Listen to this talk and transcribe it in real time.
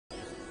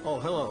Oh,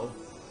 hello.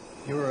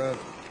 You're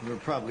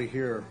probably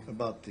here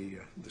about the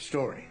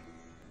story.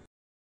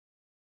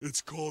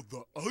 It's called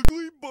The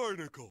Ugly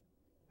Barnacle.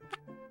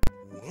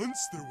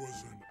 Once there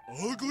was an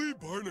ugly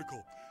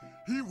barnacle.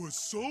 He was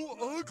so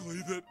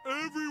ugly that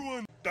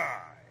everyone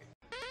died.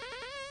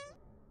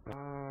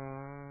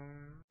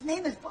 His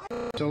name is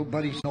Barnacle. So,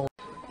 buddies know.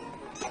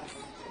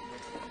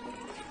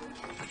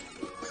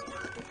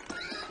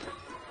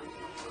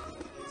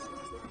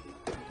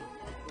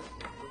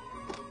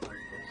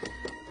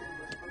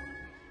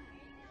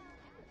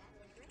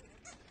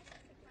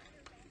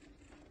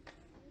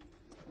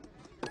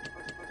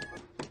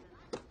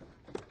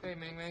 Hey,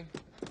 Ming Ming.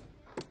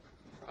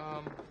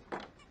 I'm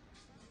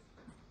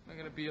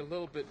gonna be a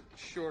little bit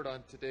short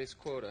on today's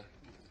quota.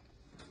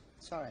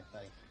 It's all right,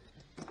 buddy.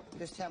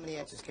 Just how many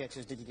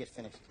Etch-a-Sketches did you get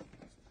finished?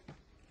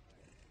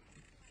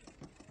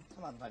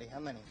 Come on, buddy. How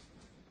many?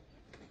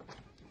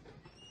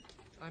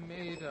 I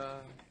made,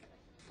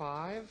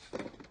 5.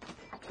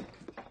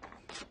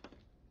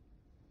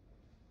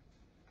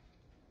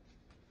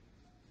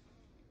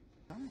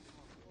 That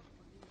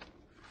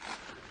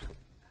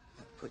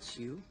puts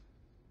you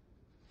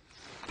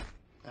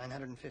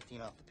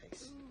 915 off the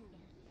pace.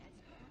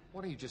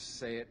 Why don't you just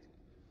say it?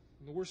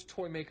 I'm the worst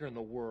toy maker in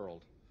the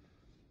world.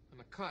 I'm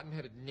a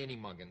cotton-headed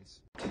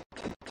ninny-muggins.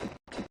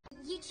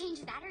 You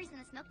changed batteries in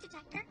the smoke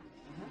detector?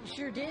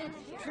 Sure did.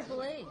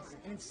 Triple A's.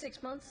 And in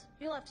 6 months,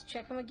 you'll have to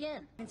check them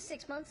again. In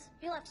 6 months,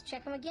 you'll have to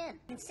check them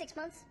again. In 6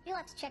 months, you'll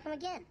have to check them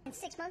again. In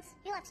 6 months,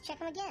 you'll have to check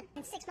them again.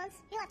 In 6 months,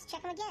 you'll have to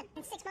check them again.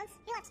 In 6 months,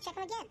 you'll have to check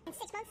them again. In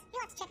 6 months,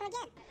 you'll have to check them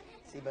again.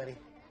 See, buddy?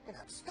 You're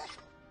not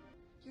special.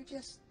 You're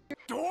just...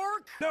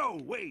 Dork?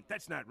 No, wait,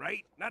 that's not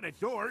right. Not a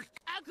dork.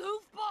 A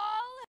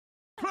goofball?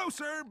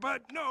 Closer,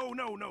 but no. A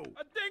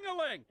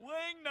ding-a-ling.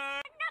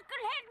 Wingnut.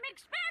 Knucklehead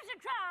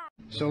McSparzatron!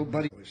 So,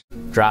 buddy.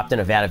 Dropped in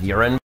a vat of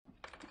urine.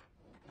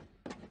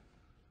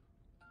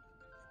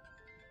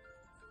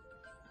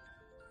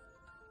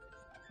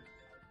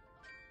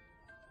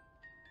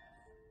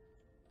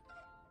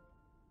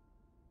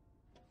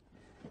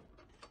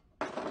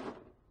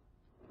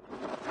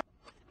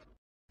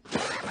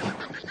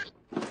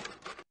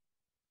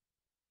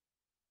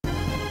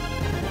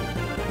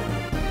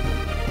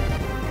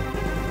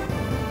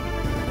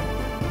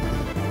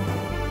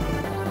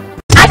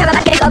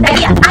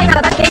 I have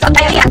a bad case of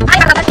diarrhea. I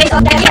have a bad case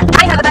of diarrhea.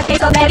 I have a bad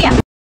case of diarrhea.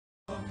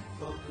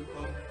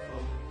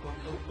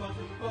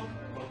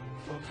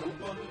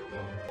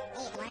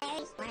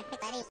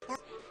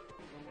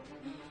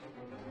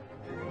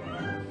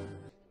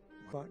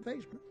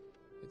 Basement.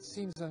 It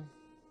seems, an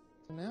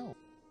elf.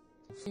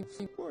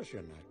 Of course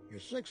you're not. You're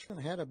 6 and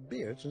had a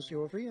beard since you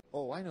were 3.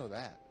 Oh, I know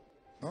that.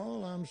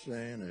 All I'm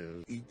saying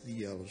is eat the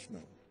yellow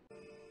snow.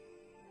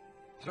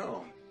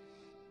 So,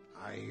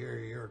 I hear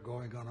you're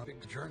going on a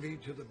big journey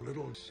to the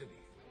little city.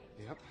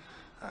 Yep.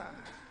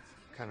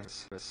 Kind of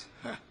nervous.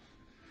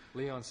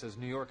 Leon says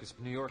New York is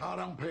New York. Oh,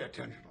 don't pay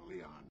attention to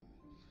Leon.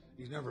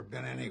 He's never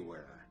been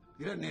anywhere.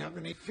 He doesn't have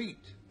any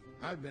feet.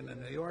 I've been to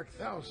New York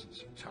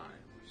thousands of times.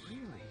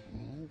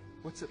 Really?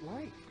 What's it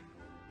like?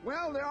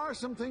 Well, there are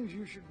some things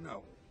you should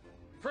know.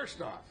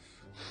 First off,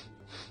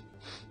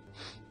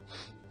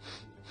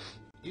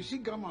 you see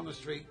gum on the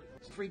street,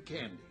 it's free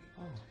candy.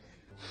 Oh.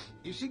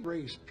 You see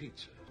Ray's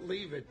Pizza,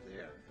 leave it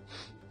there.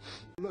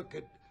 Look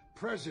at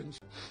presents,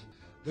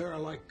 there are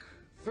like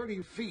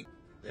 30 feet.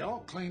 They all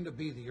claim to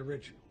be the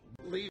original.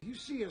 You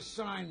see a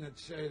sign that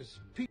says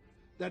pizza,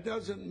 that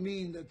doesn't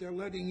mean that they're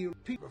letting you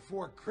peek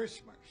before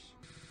Christmas.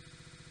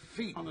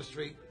 Feet on the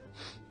street.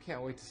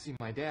 Can't wait to see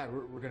my dad.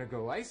 We're gonna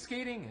go ice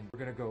skating, and we're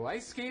gonna go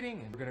ice skating,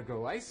 and we're gonna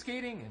go ice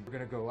skating, and we're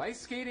gonna go ice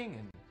skating,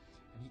 and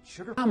eat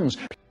sugar plums.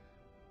 Yeah,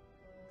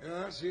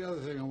 that's the other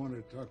thing I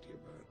wanted to talk to you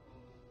about.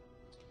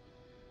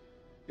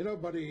 You know,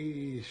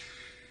 buddy,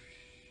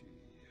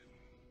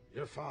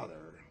 your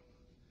father,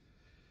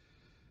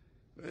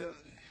 well,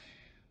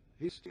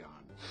 he's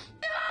gone.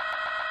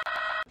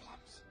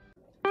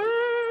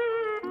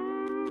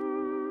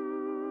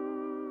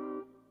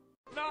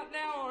 Not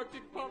now,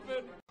 Arctic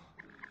Pumpkin!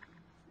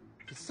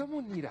 Does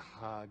someone need a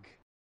hug?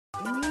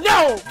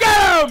 No!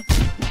 Get him!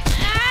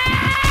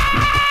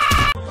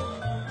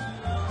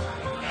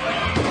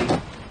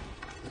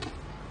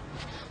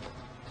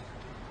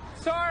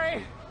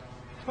 Sorry!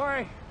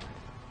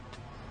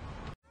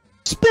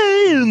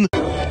 Spain!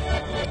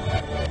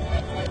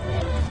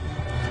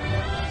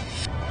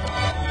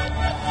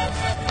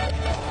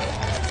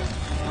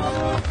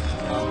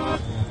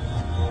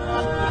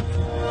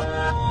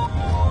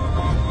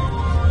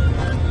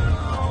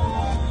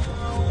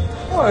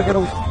 Oh, I gotta.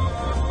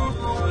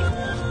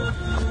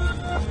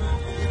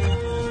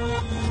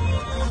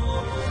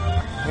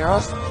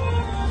 Yes?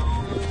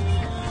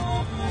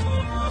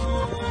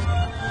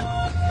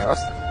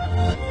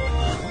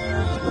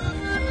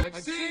 I'm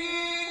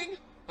singing!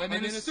 I'm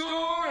in a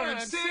store and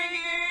I'm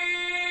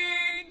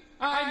singing!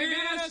 I'm in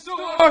a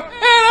store and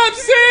I'm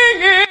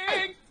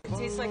singing! It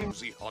tastes like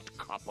The hot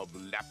cup of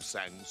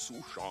Lapsang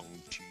Souchong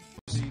tea.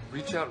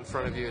 Reach out in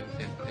front of you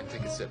and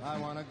take a sip. I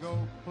wanna go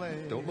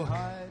play Don't look.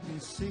 hide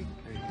and seek.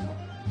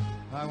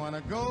 I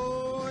wanna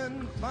go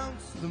and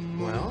bounce the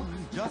moon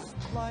just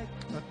like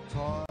a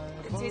toy.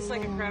 It tastes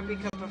like a crappy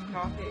cup of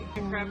coffee.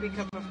 A crappy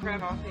cup of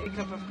coffee. A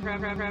cup of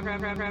crap.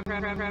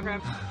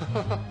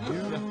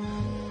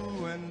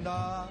 You and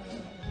I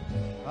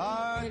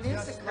are It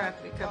is a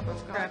crappy cup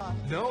of crap.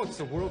 No, it's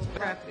the world's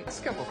Crappy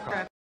cup of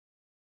crap.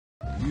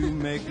 You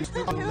make me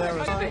feel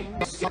there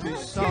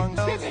song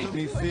helps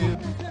me feel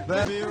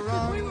very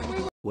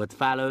wrong. What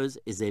follows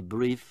is a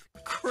brief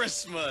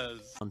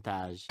Christmas!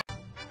 montage.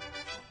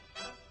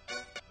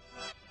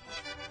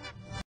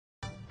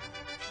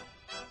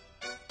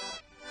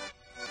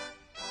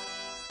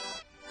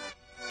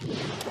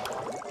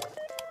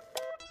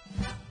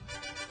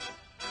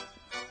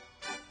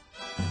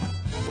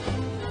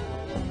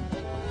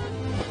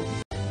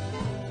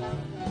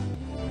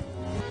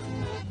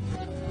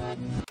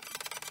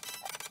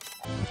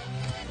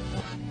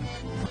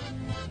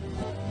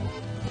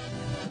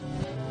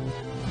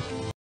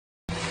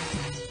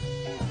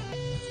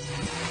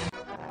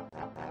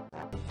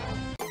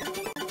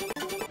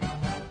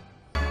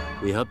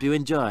 We hope you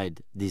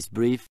enjoyed this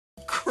brief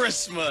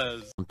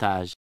Christmas!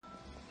 montage.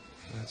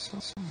 That's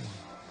not someone.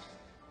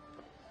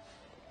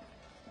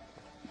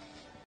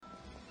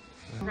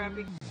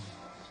 Crappy.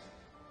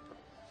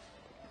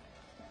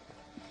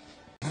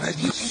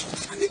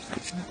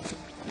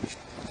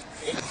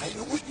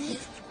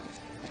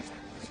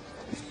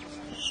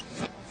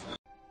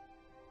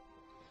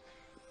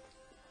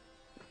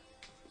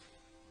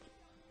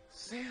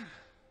 Santa.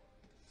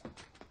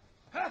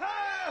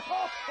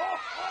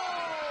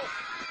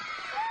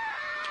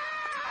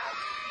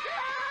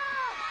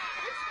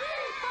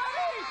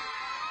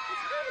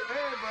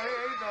 Hey, buddy,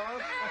 how you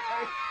doing?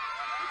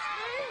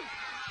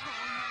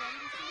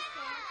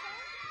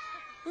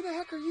 Who the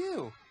heck are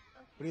you?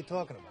 What are you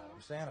talking about?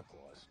 I'm Santa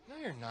Claus. No,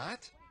 you're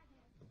not.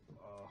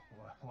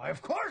 Why,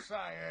 of course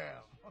I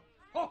am.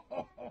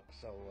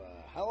 So,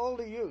 how old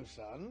are you,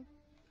 son?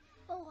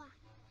 4.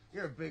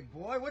 You're a big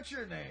boy. What's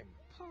your name?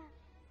 Paul.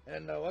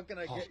 And what can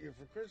I Paul. get you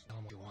for Christmas?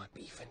 Tell me you want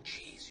beef and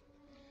cheese.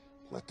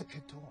 Let the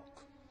kid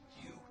talk.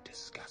 You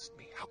disgust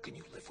me. How can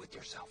you live with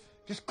yourself?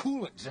 Just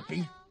cool it,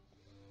 Zippy.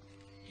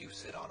 You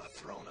sit on a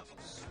throne of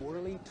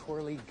swirly,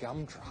 twirly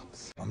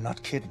gumdrops. I'm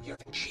not kidding. You're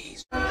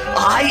cheese.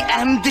 I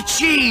am the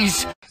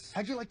cheese!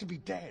 How'd you like to be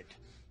dead?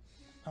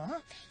 Huh?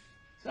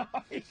 No,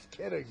 he's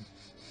kidding.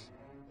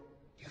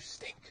 You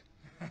stink.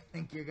 I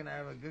think you're gonna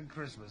have a good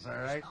Christmas, all You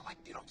right? smell like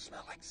you don't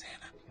smell like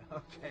Santa.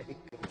 Okay.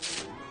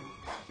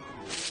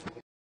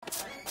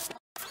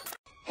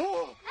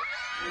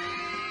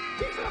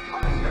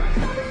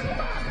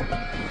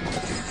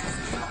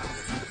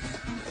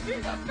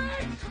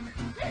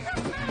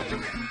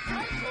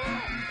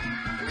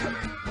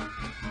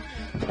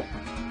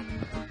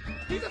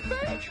 He's a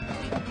fake!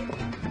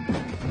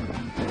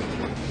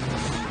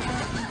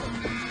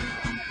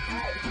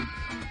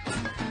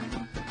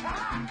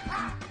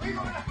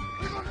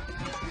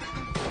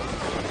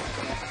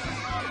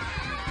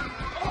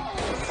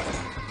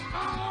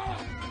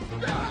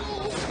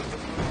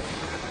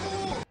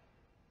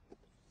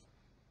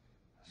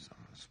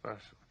 Something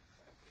special.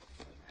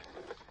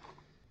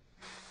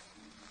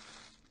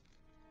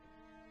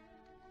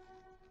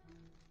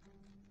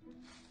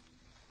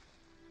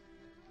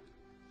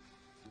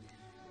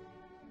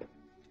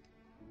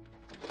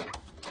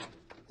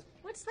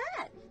 What's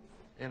that?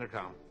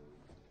 Intercom.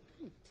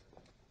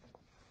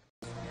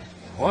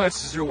 What?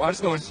 This is your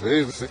wife's going.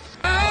 You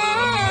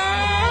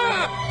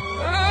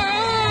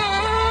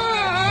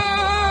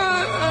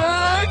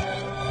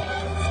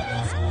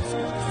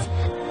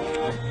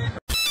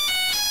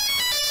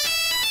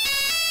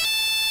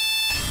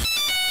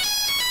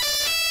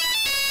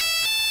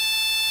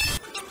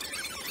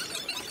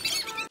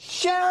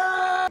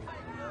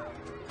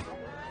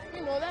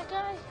know that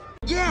guy?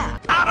 Yeah!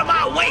 Out of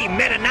my way,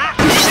 Meta-Knight!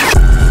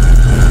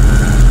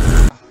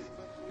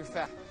 You're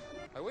fat.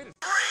 I waited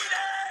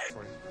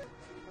for you.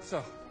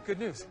 So, good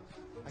news.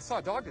 I saw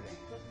a dog today.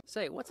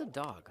 Say, what's a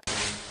dog?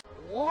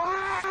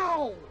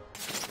 Wow!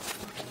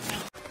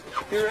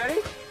 You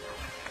ready?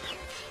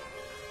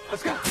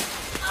 Let's go.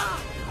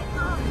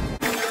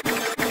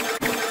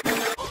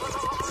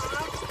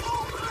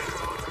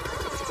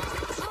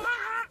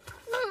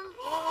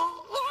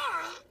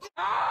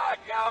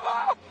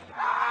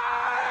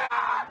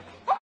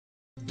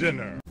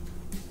 Dinner.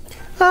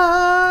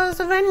 Oh,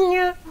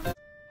 Savannah!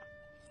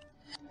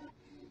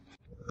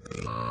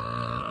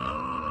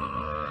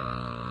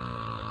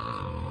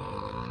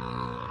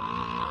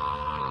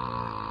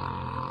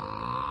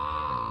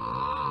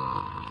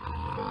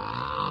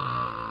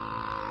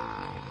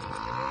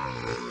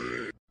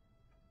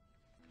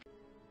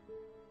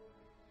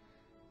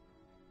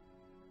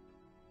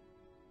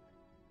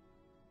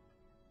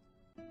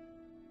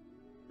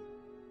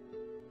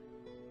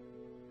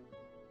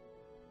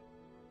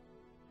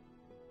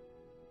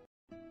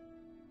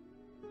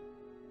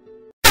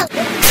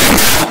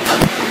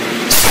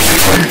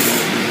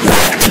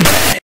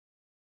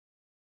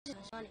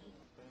 Money.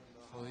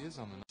 Well, he is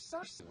on the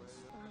source.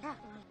 Yeah.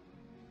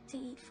 To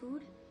eat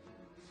food?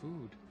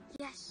 Food.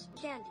 Yes,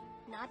 candy,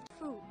 not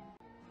food.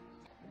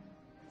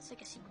 It's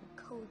like a secret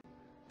code.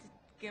 Did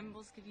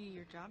Gimbals give you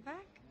your job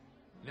back?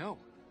 No.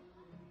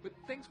 But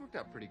things worked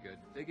out pretty good.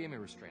 They gave me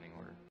a restraining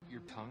order. Your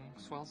tongue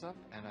swells up,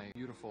 and I...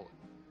 Beautiful.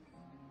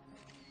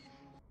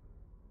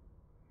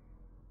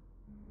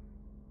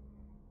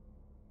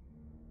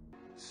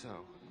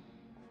 So...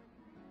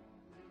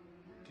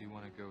 do you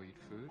want to go eat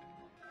food?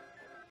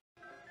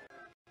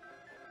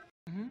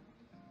 Mm-hmm.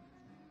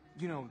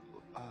 You know,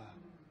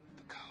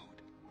 the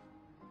code.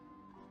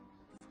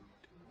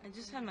 I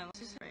just had my lunch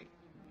break.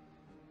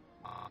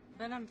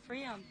 But I'm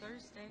free on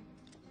Thursday.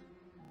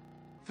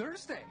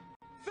 Thursday!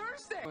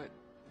 Thursday! But...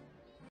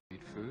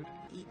 eat food?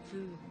 Eat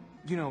food.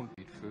 You know,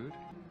 eat food.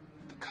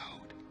 The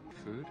code.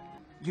 Food.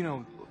 You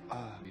know,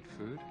 eat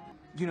food.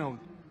 You know,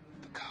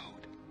 the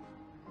code.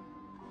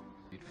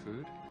 Eat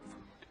food.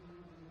 Food.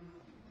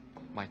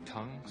 My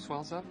tongue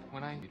swells up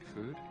when I eat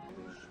food.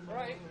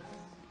 Right.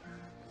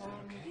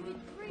 Okay.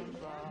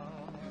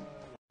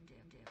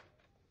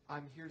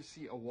 I'm here to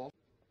see a wall.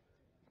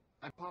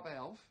 I'm Papa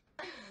Elf.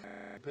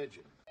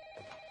 Pigeon.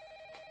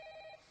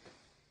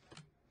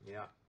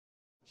 Yeah.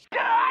 I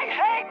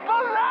hate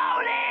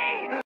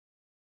baloney!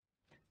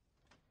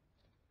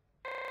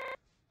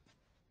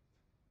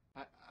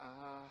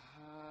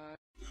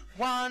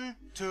 One,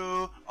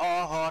 two, a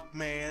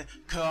hotmail.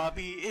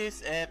 Kirby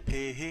is a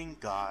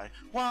pink guy.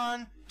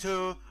 1,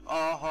 2,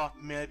 a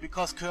hotmail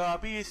because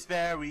Kirby is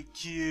very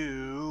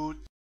cute.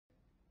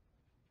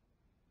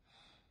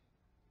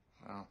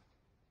 Wow,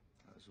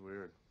 that was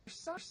weird.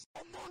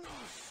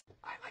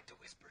 I like to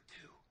whisper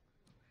too.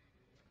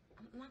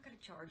 I'm not gonna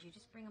charge you.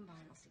 Just bring them by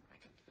and I'll see what I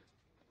can do.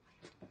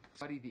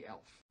 Buddy the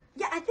Elf.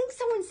 Yeah, I think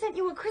someone sent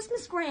you a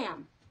Christmas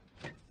gram.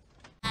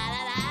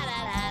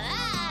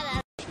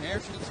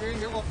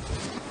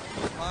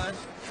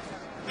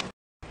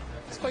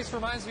 This place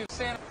reminds me of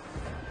Santa.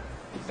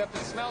 Except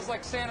it smells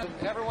like Santa.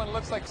 Everyone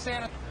looks like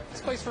Santa.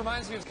 This place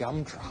reminds me of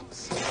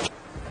gumdrops.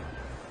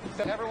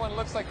 Except everyone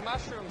looks like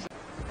mushrooms.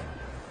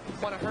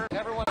 Want to hurt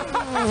everyone?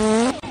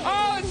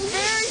 Oh, it's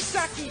very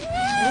sucky.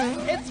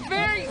 It's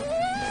very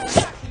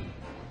sucky.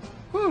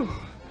 Whew.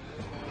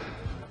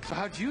 So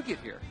how'd you get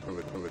here?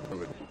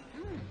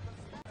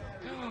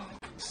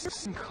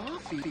 Some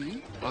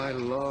coffee. I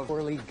love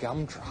swirly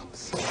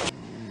gumdrops.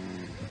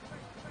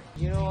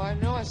 You know I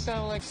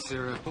sound like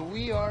syrup, but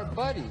we are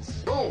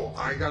buddies. No,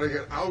 I gotta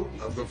get out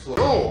of the flow.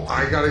 No,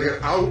 I gotta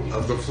get out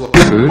of the flow.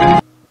 Food?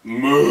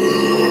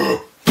 Moo!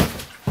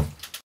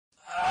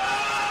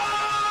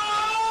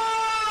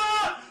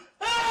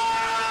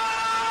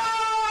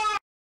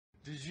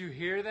 Did you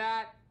hear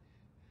that?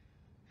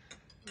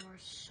 You are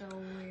so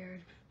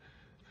weird.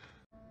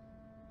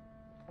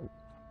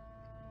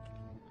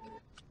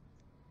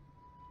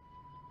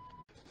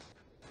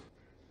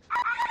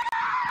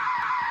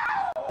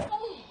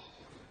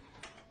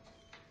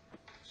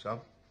 So?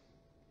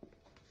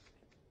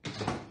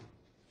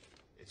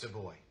 It's a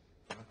boy.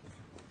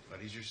 But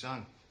he's your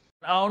son.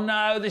 Oh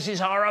no, this is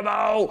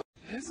horrible!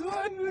 Look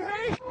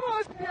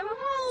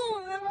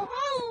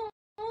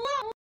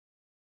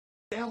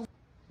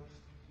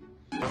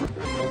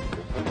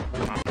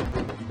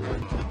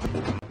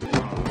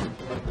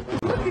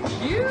at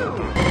you!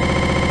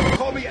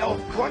 Call me Elf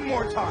one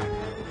more time.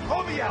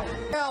 Call me Elf.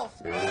 Elf.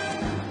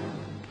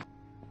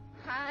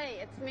 Hi,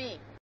 it's me.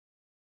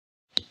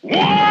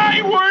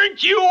 Why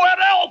weren't you at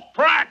elf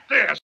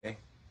practice? Okay,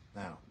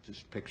 now,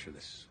 just picture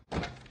this.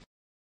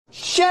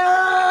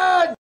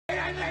 Sharon!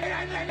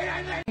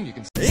 You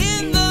can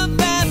In the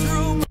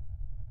bathroom.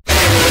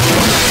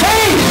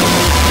 Hey!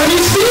 Have you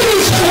seen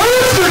these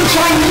clothes? They're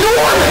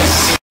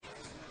ginormous!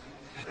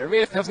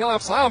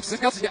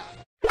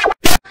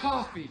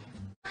 Coffee.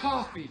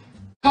 Coffee.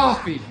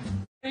 Coffee.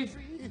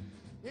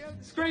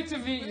 It's great to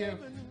meet you.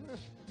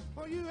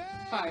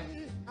 Hi.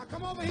 Now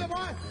come over here,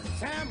 boy.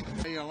 Sam.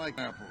 Hey, you like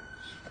apples?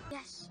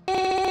 Yes.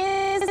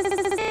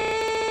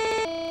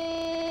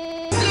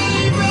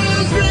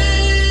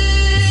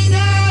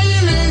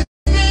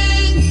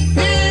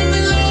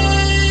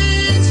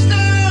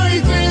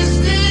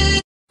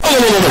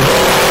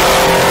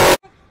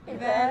 You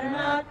better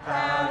not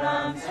pout,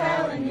 I'm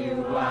telling you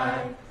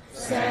why.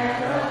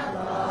 Santa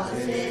Claus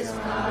is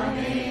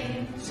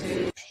coming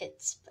to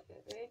Pittsburgh.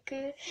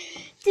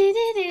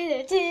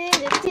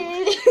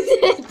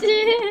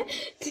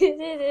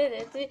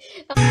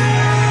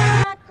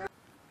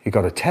 You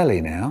got a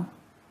telly now?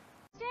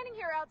 Standing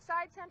here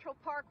outside Central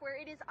Park where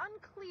it is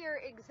unclear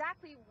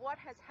exactly what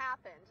has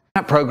happened.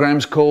 That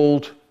program's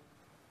called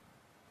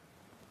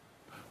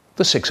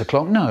The 6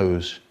 O'Clock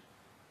Nose.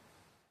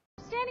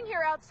 Standing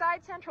here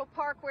outside Central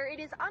Park where it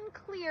is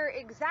unclear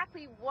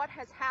exactly what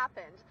has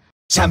happened.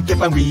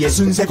 참깨빵 위에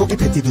순세고기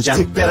패티 2장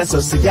특별한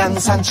소스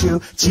양상추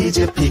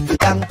치즈 피클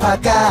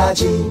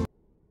양파까지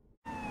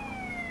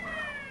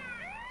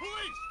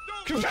Police!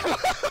 Don't get out of the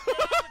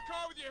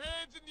car with your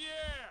hands in the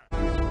air!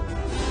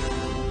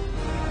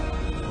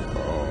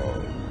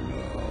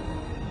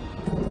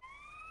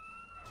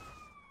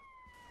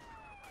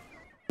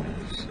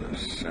 It's the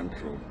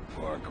Central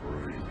Park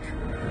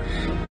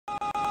Rangers.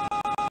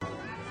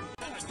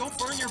 Don't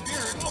burn your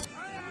beard.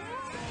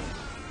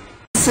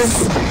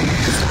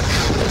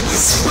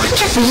 is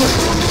wonderful.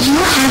 You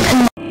have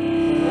a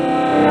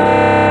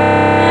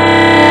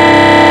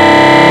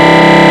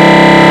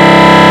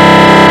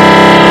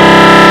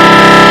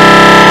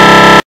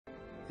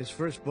His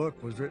first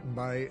book was written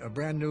by a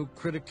brand new,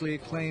 critically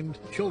acclaimed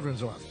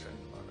children's author.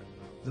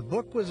 The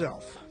book was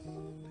Elf,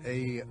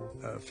 a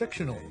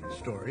fictional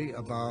story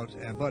about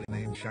a buddy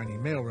named Shiny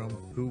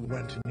Mailroom who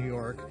went to New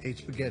York, ate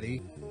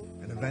spaghetti,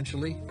 and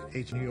eventually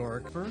ate New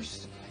York.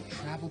 First, I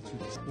traveled through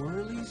the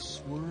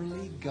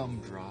swirly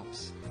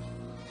gumdrops,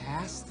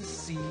 past the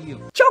sea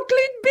of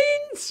chocolate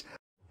beans,